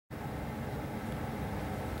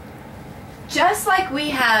just like we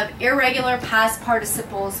have irregular past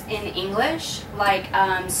participles in English, like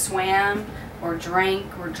swam or drank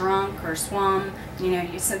or drunk or swum, you know,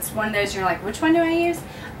 since one of those you're like, which one do I use?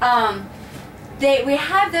 We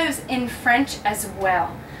have those in French as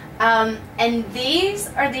well. And these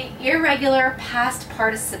are the irregular past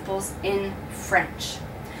participles in French.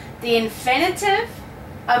 The infinitive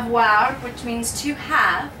avoir, which means to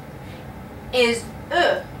have, is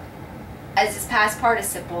as its past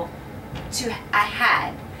participle. I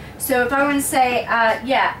had. So if I want to say,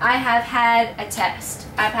 yeah, I have had a test.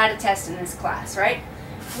 I've had a test in this class, right?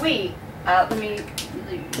 Let me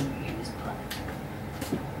use blood.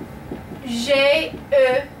 J'ai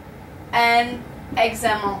eu un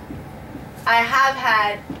examen. I have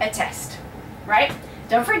had a test, right?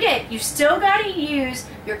 Don't forget, you still got to use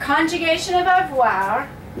your conjugation of avoir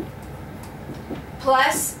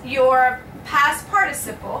plus your past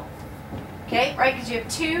participle. Okay, right, because you have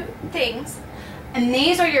two things. And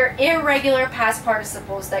these are your irregular past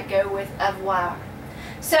participles that go with avoir.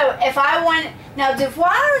 So if I want, now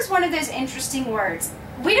devoir is one of those interesting words.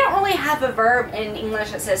 We don't really have a verb in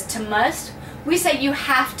English that says to must. We say you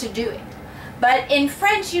have to do it. But in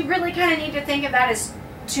French, you really kind of need to think of that as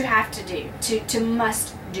to have to do, to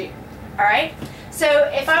must do. All right? So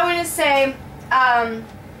if I want to say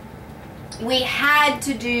we had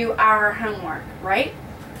to do our homework, right?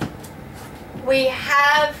 We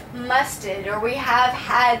have musted, or we have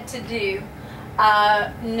had to do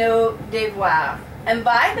nos devoirs. And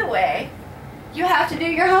by the way, you have to do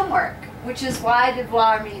your homework, which is why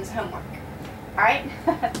devoir means homework. Alright?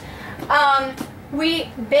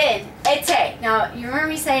 We been, été. Now, you remember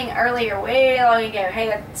me saying earlier, way long ago, hey,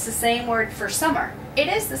 that's the same word for summer. It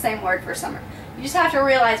is the same word for summer. You just have to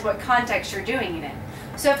realize what context you're doing it in.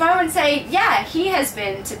 So if I would say, yeah, he has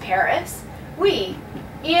been to Paris. Oui.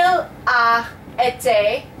 Il a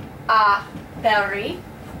été à Paris.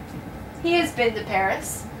 He has been to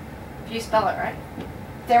Paris. If you spell it right.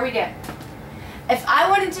 There we go. If I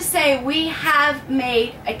wanted to say we have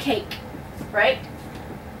made a cake, right?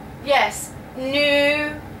 Yes.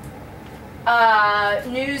 Nous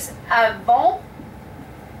avons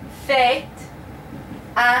fait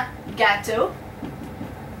un gâteau.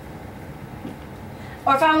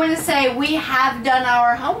 Or if I want to say we have done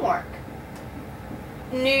our homework.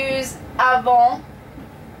 Nous avons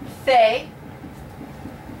fait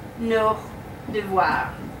nos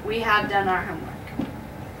devoirs. We have done our homework.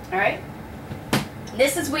 Alright?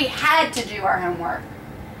 This is we had to do our homework,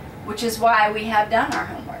 which is why we have done our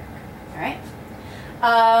homework. Alright?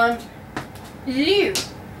 Lu.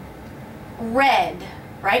 Read.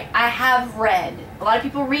 Right? I have read. A lot of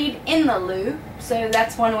people read in the lu, so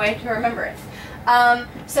that's one way to remember it.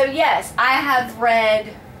 So yes, I have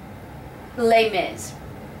read Les Mis.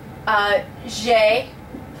 J'ai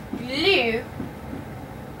lu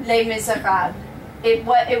Les Miserables. It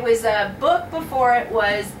was a book before it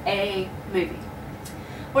was a movie.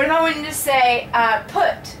 What if I wanted to say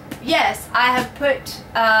put? Yes, I have put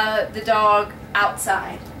the dog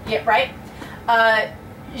outside. Yeah, right?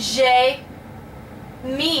 J'ai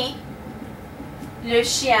mis le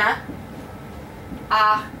chien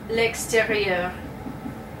à l'extérieur.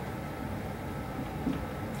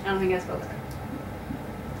 I don't think I spelled that right.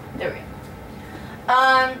 There we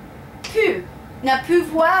go. Pu. Now,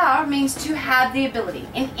 pouvoir means to have the ability.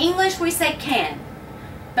 In English, we say can.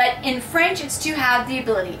 But in French, it's to have the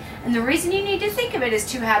ability. And the reason you need to think of it as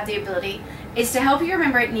to have the ability is to help you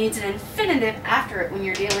remember it needs an infinitive after it when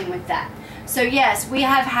you're dealing with that. So yes, we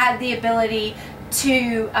have had the ability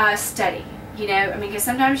to study. You know, I mean, because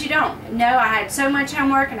sometimes you don't. No, I had so much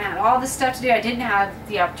homework and I had all this stuff to do, I didn't have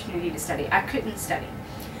the opportunity to study. I couldn't study.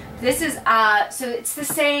 This is, so it's the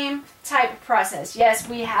same type of process. Yes,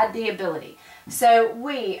 we had the ability. So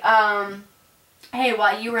we, hey,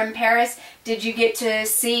 while you were in Paris, did you get to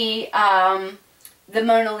see the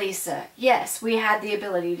Mona Lisa? Yes, we had the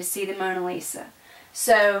ability to see the Mona Lisa.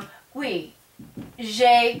 So, oui,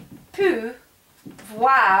 j'ai pu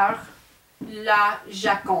voir la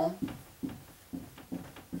Joconde.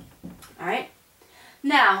 Alright?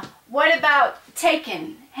 Now, what about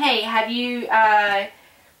taken? Hey, have you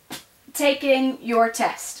taken your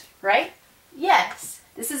test? Right? Yes.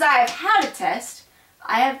 This is I have had a test.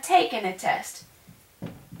 I have taken a test.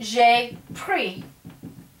 J'ai pris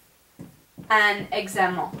un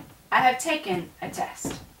examen. I have taken a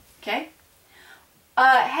test. Okay?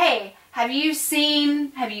 Hey, have you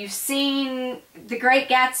seen The Great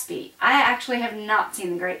Gatsby? I actually have not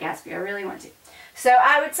seen The Great Gatsby. I really want to. So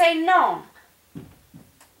I would say non.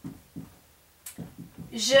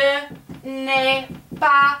 Je n'ai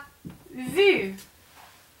pas vu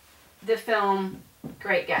the film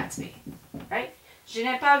Great Gatsby, right? Je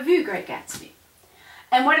n'ai pas vu Great Gatsby.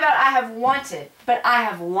 And what about I have wanted? But I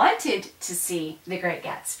have wanted to see The Great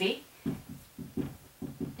Gatsby.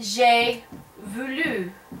 J'ai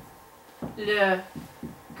voulu le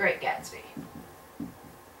Great Gatsby.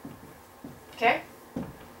 Okay?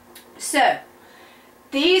 So,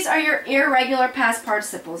 these are your irregular past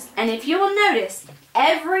participles. And if you will notice,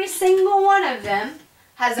 every single one of them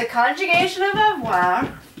has a conjugation of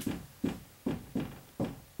avoir.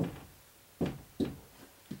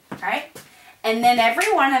 Right? And then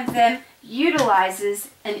every one of them utilizes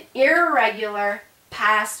an irregular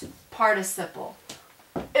past participle.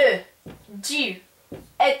 Du,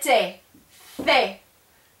 été, fait,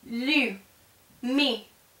 lu, mis,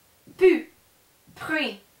 pu,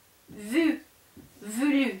 pris, vu,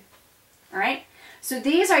 voulu. Alright? So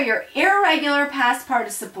these are your irregular past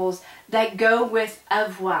participles that go with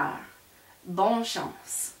avoir. Bonne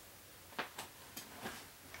chance.